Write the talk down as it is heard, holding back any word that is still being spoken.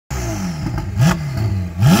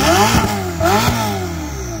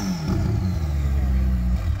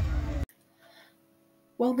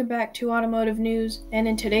Welcome back to Automotive News, and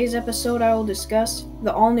in today's episode I will discuss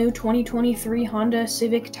the all-new 2023 Honda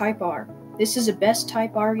Civic Type R. This is the best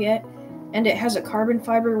Type R yet, and it has a carbon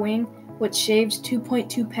fiber wing which shaves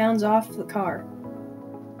 2.2 pounds off the car.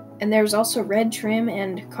 And there's also red trim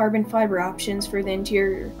and carbon fiber options for the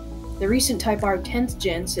interior. The recent Type R 10th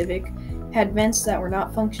Gen Civic had vents that were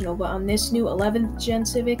not functional, but on this new 11th Gen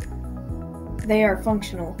Civic, they are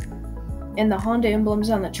functional. And the Honda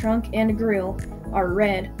emblems on the trunk and grille are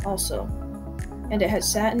red also. And it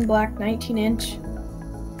has satin black 19-inch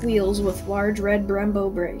wheels with large red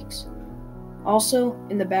Brembo brakes. Also,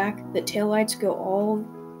 in the back, the taillights go all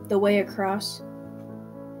the way across,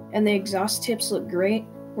 and the exhaust tips look great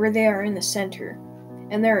where they are in the center.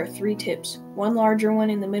 And there are 3 tips, one larger one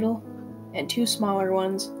in the middle, and 2 smaller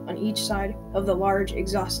ones on each side of the large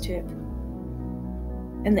exhaust tip.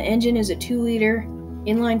 And the engine is a 2-liter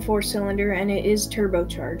inline 4-cylinder, and it is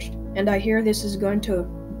turbocharged. And I hear this is going to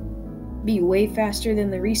be way faster than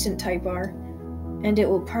the recent Type R, and it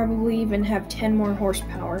will probably even have 10 more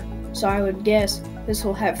horsepower. So I would guess this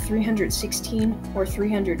will have 316 or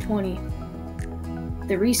 320.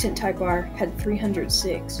 The recent Type R had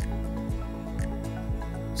 306.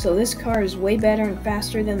 So this car is way better and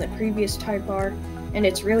faster than the previous Type R, and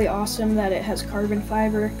it's really awesome that it has carbon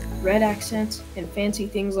fiber, red accents, and fancy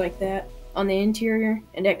things like that on the interior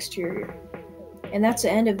and exterior. And that's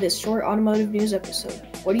the end of this short automotive news episode.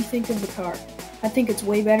 What do you think of the car? I think it's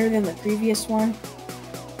way better than the previous one,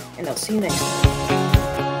 and I'll see you next time.